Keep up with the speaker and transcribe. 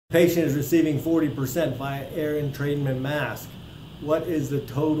Patient is receiving 40% via air entrainment mask. What is the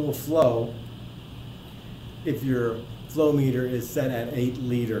total flow if your flow meter is set at 8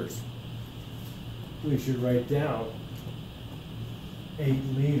 liters? We should write down 8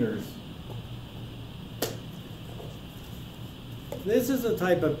 liters. This is the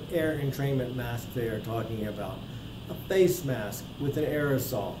type of air entrainment mask they are talking about. A face mask with an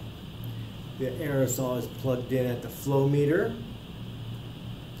aerosol. The aerosol is plugged in at the flow meter.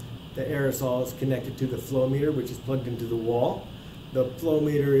 The aerosol is connected to the flow meter, which is plugged into the wall. The flow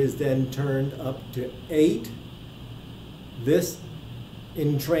meter is then turned up to 8. This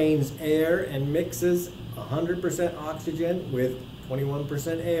entrains air and mixes 100% oxygen with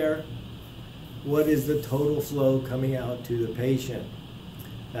 21% air. What is the total flow coming out to the patient?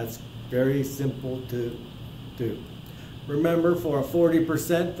 That's very simple to do. Remember, for a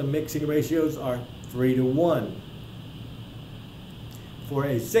 40%, the mixing ratios are 3:1. For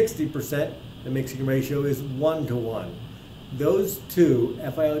a 60%, the mixing ratio is 1:1. Those two,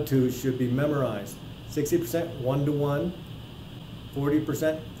 FIO2, should be memorized. 60%, 1:1.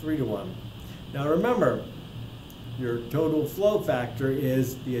 40%, 3:1. Now remember, your total flow factor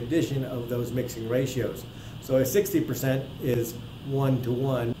is the addition of those mixing ratios. So a 60% is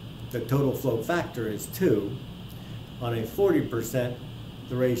 1:1. The total flow factor is 2. On a 40%,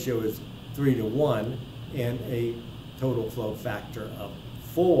 the ratio is 3:1 and a total flow factor of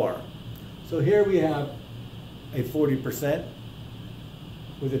 4. So here we have a 40%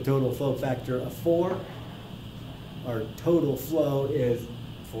 with a total flow factor of 4. Our total flow is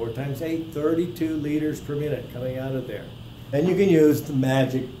 4 times 8, 32 liters per minute coming out of there. Then you can use the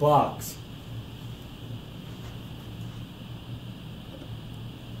magic box.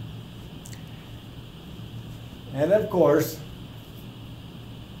 And of course,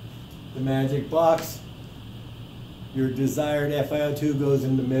 the magic box, your desired FiO2 goes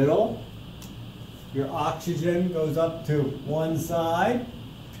in the middle. Your oxygen goes up to one side.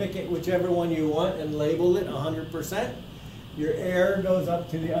 Pick it whichever one you want and label it 100%. Your air goes up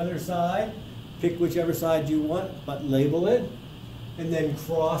to the other side. Pick whichever side you want, but label it. And then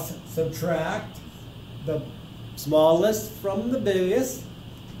cross subtract the smallest from the biggest.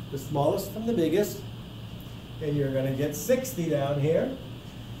 The smallest from the biggest. And you're going to get 60 down here.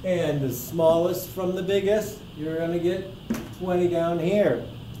 And the smallest from the biggest, you're going to get 20 down here.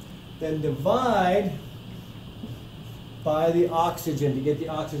 Then divide by the oxygen to get the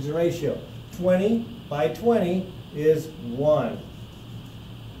oxygen ratio. 20 by 20 is 1.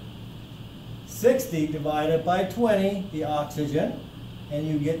 60 divided by 20, the oxygen, and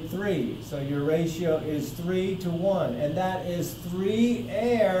you get 3. So your ratio is 3:1. And that is 3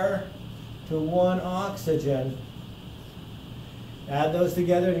 air to 1 oxygen. Add those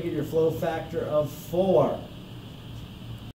together to get your flow factor of 4.